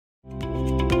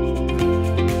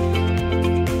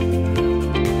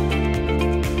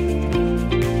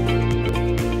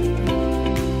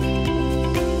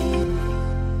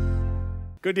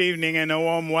Good evening and a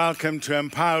warm welcome to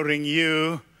Empowering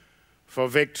You for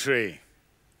Victory.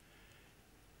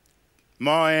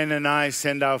 Moen and I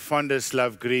send our fondest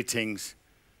love greetings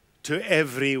to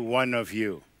every one of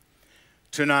you.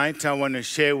 Tonight I want to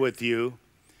share with you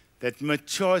that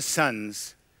mature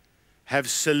sons have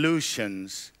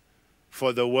solutions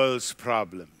for the world's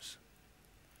problems.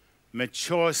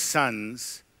 Mature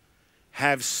sons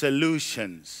have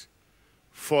solutions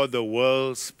for the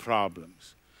world's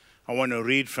problems. I want to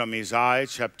read from Isaiah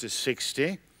chapter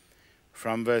 60,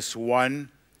 from verse 1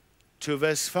 to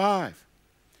verse 5.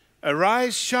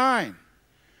 Arise, shine,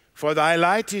 for thy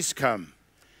light is come,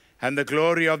 and the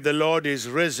glory of the Lord is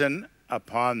risen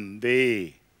upon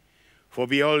thee. For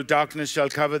behold, darkness shall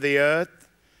cover the earth,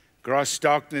 gross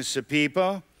darkness the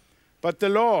people, but the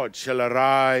Lord shall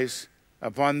arise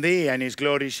upon thee, and his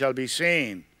glory shall be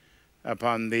seen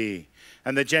upon thee.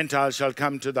 And the Gentiles shall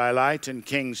come to thy light, and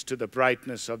kings to the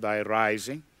brightness of thy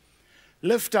rising.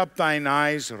 Lift up thine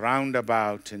eyes round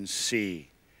about and see.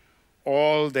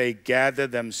 All they gather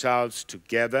themselves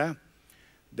together,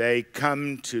 they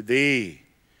come to thee.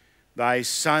 Thy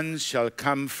sons shall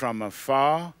come from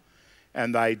afar,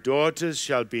 and thy daughters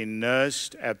shall be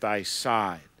nursed at thy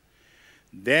side.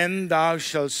 Then thou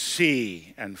shalt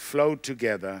see and flow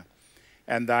together,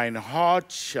 and thine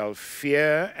heart shall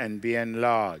fear and be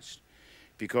enlarged.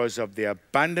 Because of the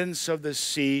abundance of the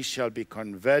sea shall be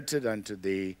converted unto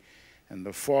thee, and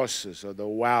the forces or the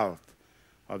wealth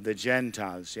of the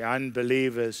Gentiles, the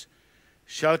unbelievers,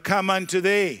 shall come unto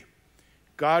thee.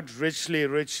 God richly,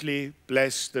 richly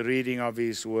bless the reading of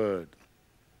his word.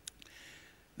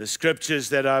 The scriptures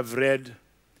that I've read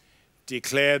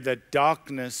declare that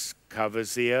darkness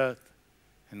covers the earth,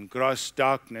 and gross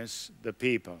darkness the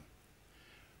people.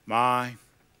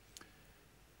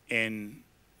 In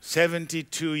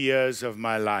 72 years of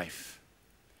my life,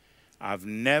 I've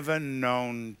never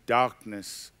known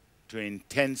darkness to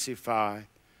intensify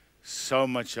so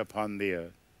much upon the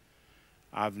earth.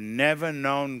 I've never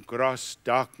known gross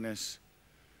darkness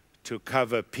to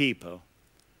cover people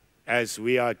as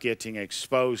we are getting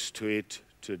exposed to it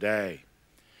today.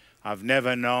 I've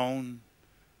never known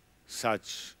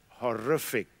such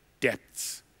horrific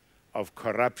depths of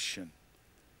corruption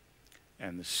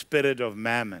and the spirit of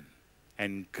mammon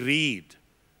and greed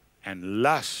and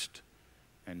lust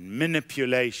and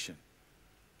manipulation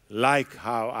like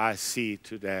how I see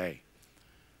today.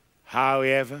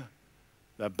 However,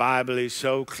 the Bible is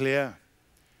so clear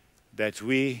that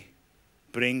we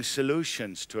bring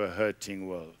solutions to a hurting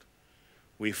world.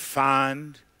 We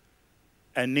find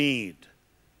a need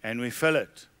and we fill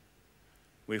it.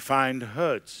 We find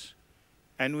hurts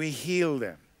and we heal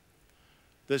them.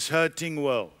 This hurting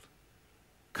world,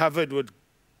 covered with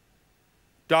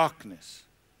darkness,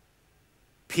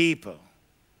 people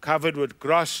covered with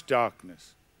gross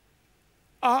darkness,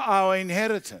 are our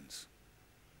inheritance.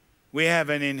 We have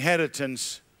an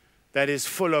inheritance that is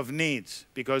full of needs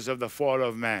because of the fall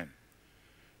of man.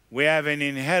 We have an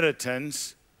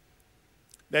inheritance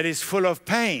that is full of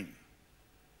pain.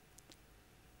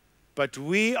 But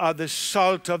we are the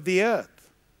salt of the earth.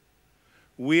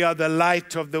 We are the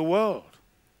light of the world.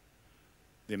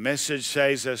 The message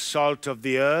says, as salt of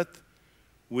the earth,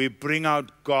 we bring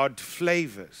out God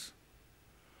flavors.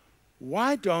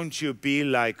 Why don't you be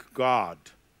like God?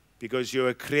 Because you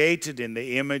were created in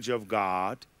the image of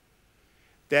God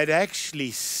that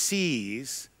actually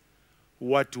sees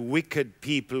what wicked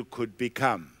people could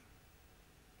become.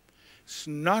 It's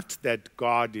not that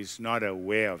God is not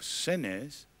aware of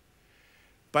sinners,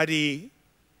 but he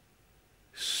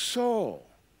saw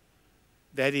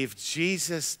that if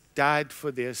Jesus died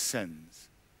for their sins,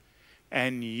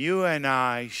 and you and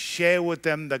I share with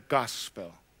them the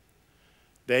gospel,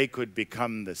 they could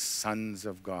become the sons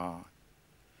of God.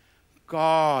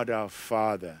 God our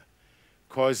Father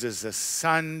causes the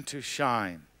sun to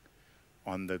shine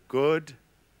on the good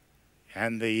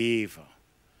and the evil.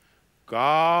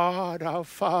 God our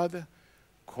Father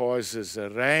causes the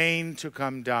rain to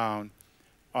come down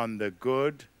on the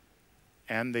good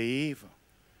and the evil.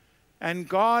 And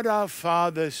God our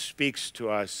Father speaks to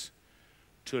us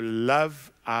to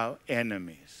love our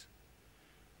enemies,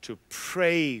 to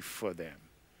pray for them,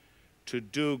 to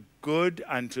do good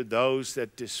unto those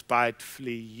that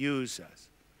despitefully use us.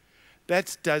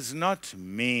 That does not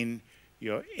mean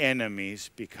your enemies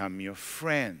become your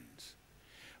friends,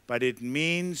 but it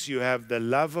means you have the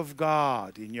love of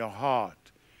God in your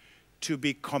heart to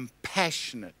be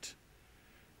compassionate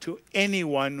to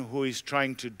anyone who is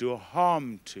trying to do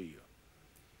harm to you.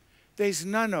 There's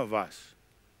none of us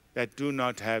that do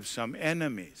not have some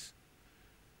enemies.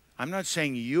 I'm not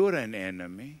saying you're an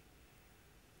enemy.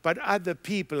 but other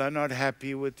people are not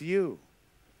happy with you.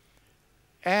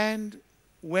 And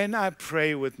when I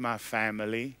pray with my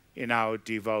family in our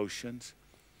devotions,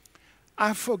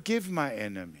 I forgive my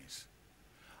enemies.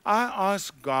 I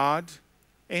ask God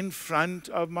in front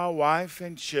of my wife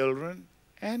and children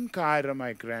and Kyra,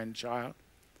 my grandchild,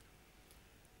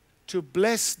 to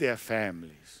bless their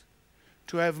families,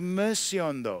 to have mercy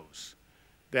on those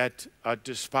that are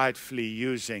despitefully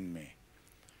using me.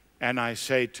 And I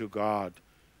say to God,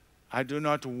 I do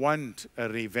not want a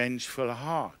revengeful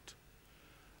heart.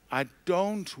 I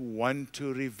don't want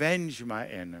to revenge my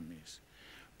enemies.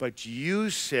 But you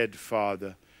said,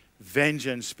 Father,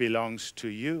 vengeance belongs to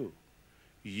you.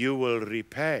 You will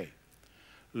repay.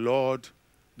 Lord,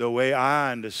 the way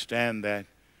I understand that,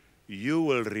 you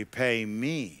will repay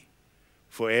me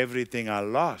for everything I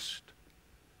lost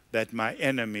that my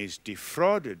enemies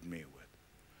defrauded me with.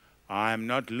 I am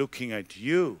not looking at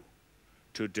you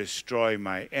to destroy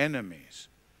my enemies.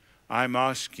 I'm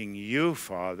asking you,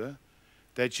 Father,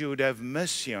 that you would have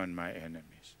mercy on my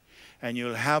enemies and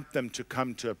you'll help them to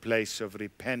come to a place of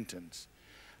repentance.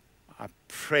 I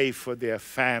pray for their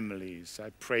families.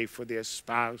 I pray for their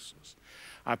spouses.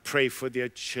 I pray for their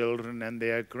children and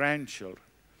their grandchildren.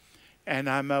 And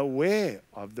I'm aware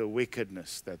of the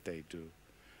wickedness that they do.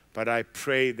 But I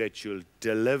pray that you'll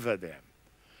deliver them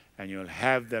and you'll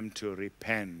have them to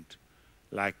repent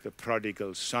like the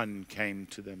prodigal son came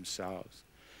to themselves.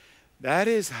 That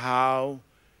is how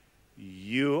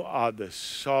you are the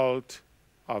salt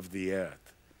of the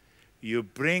earth. You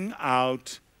bring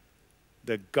out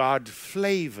the God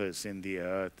flavors in the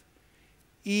earth,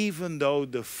 even though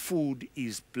the food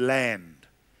is bland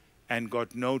and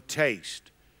got no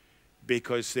taste,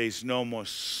 because there's no more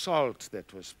salt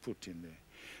that was put in there.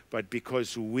 But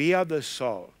because we are the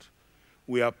salt,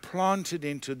 we are planted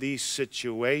into these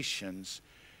situations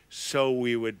so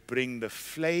we would bring the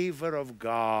flavor of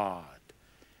God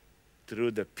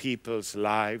through the people's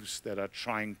lives that are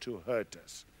trying to hurt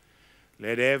us.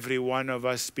 Let every one of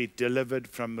us be delivered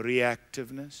from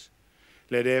reactiveness.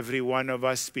 Let every one of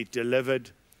us be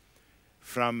delivered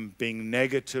from being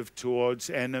negative towards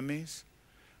enemies.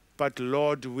 But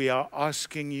Lord, we are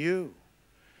asking you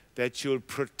that you'll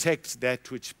protect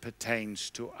that which pertains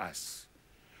to us.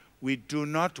 We do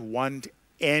not want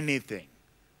anything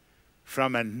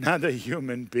from another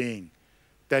human being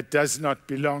that does not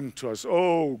belong to us.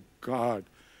 Oh God,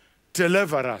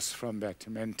 deliver us from that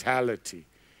mentality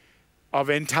of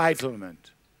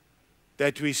entitlement,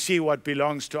 that we see what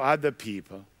belongs to other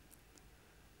people,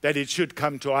 that it should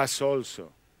come to us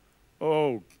also.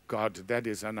 Oh God, that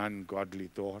is an ungodly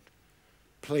thought.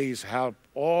 Please help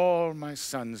all my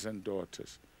sons and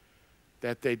daughters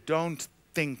that they don't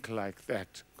think like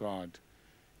that, God.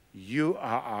 You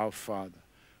are our Father.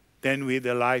 Then we're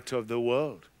the light of the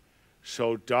world.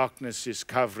 So darkness is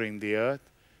covering the earth,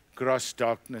 gross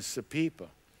darkness the people.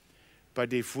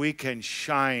 But if we can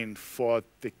shine forth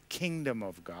the kingdom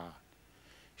of God,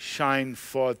 shine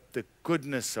forth the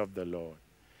goodness of the Lord,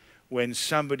 when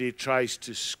somebody tries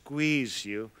to squeeze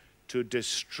you, to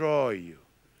destroy you,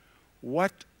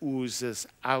 what oozes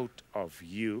out of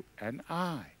you and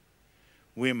I?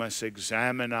 We must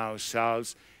examine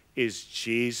ourselves. Is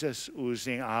Jesus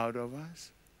oozing out of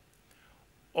us?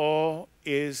 Or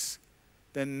is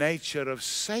the nature of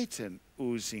Satan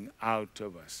oozing out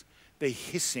of us? The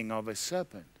hissing of a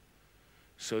serpent.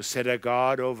 So set a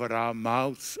guard over our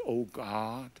mouths, O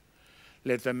God.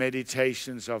 Let the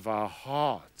meditations of our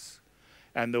hearts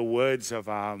and the words of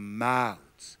our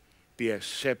mouths be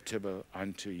acceptable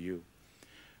unto you.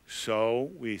 So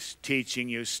we're teaching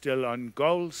you still on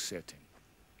goal setting.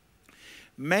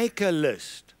 Make a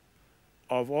list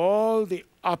of all the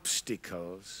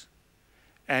obstacles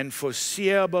and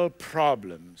foreseeable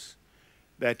problems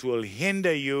that will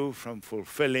hinder you from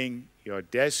fulfilling your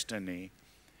destiny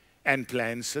and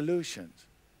plan solutions.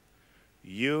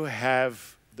 You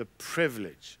have the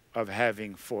privilege of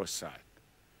having foresight.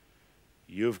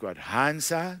 You've got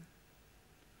hindsight,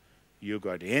 you've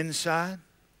got insight,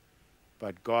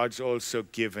 but God's also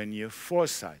given you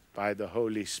foresight by the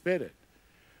Holy Spirit.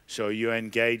 So you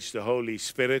engage the Holy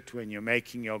Spirit when you're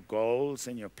making your goals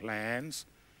and your plans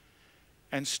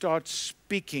and start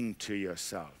speaking to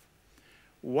yourself.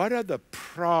 What are the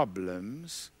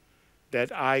problems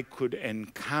that I could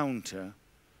encounter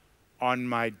on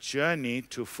my journey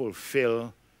to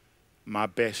fulfill my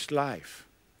best life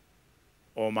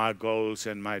or my goals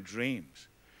and my dreams?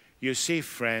 You see,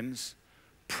 friends,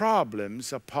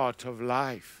 problems are part of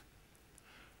life.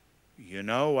 You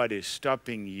know what is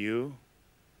stopping you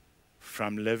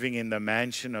from living in the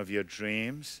mansion of your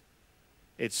dreams?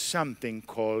 It's something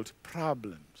called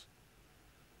problems.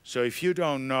 So if you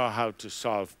don't know how to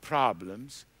solve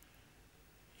problems,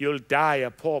 you'll die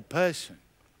a poor person.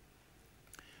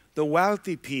 The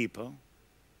wealthy people,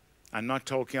 I'm not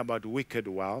talking about wicked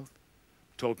wealth,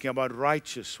 talking about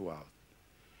righteous wealth.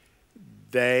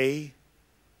 They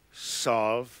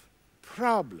solve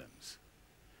problems.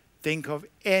 Think of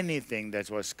anything that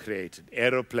was created.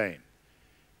 Aeroplane.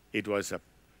 It was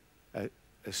a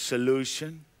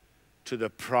solution to the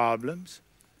problems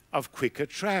of quicker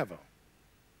travel.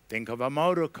 Think of a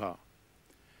motor car.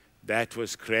 That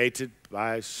was created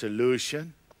by a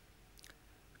solution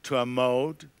to a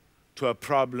mode, to a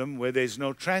problem where there's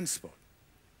no transport.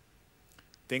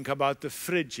 Think about the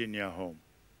fridge in your home.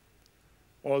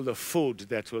 All the food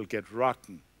that will get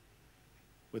rotten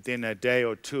within a day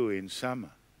or two in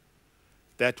summer.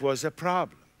 That was a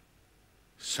problem.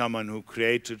 Someone who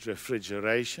created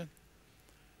refrigeration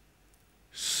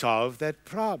solved that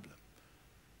problem.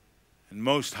 And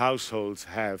most households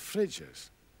have fridges.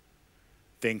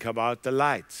 Think about the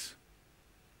lights.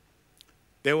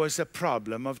 There was a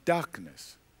problem of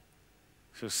darkness.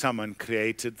 So someone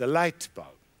created the light bulb.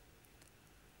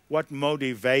 What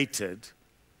motivated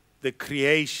the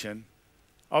creation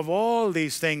of all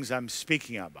these things I'm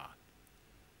speaking about?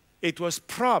 It was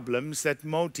problems that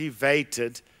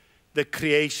motivated the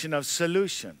creation of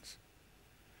solutions.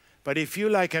 But if you're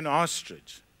like an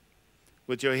ostrich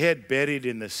with your head buried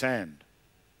in the sand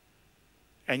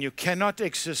and you cannot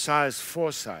exercise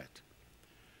foresight,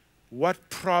 what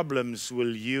problems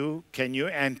can you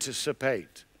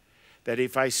anticipate? That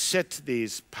if I set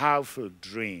these powerful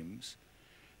dreams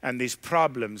and these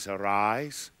problems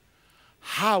arise,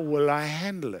 how will I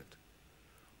handle it?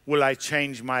 Will I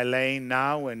change my lane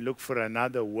now and look for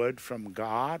another word from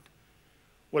God?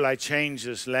 Will I change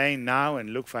this lane now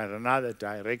and look for another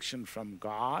direction from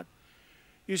God?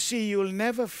 You see, you'll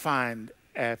never find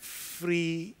a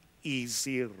free,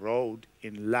 easy road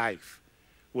in life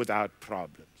without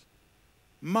problems.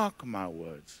 Mark my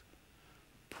words.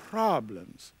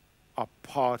 Problems are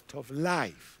part of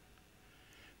life.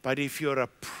 But if you're a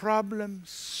problem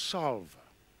solver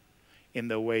in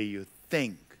the way you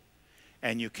think,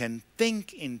 and you can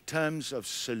think in terms of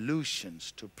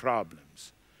solutions to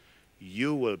problems,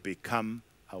 you will become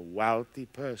a wealthy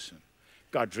person.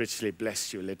 God richly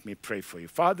bless you. Let me pray for you.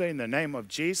 Father, in the name of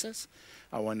Jesus,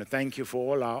 I want to thank you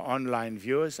for all our online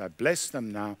viewers. I bless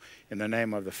them now in the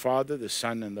name of the Father, the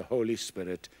Son, and the Holy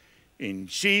Spirit. In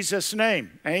Jesus'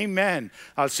 name, amen.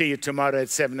 I'll see you tomorrow at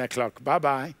 7 o'clock.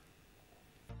 Bye-bye.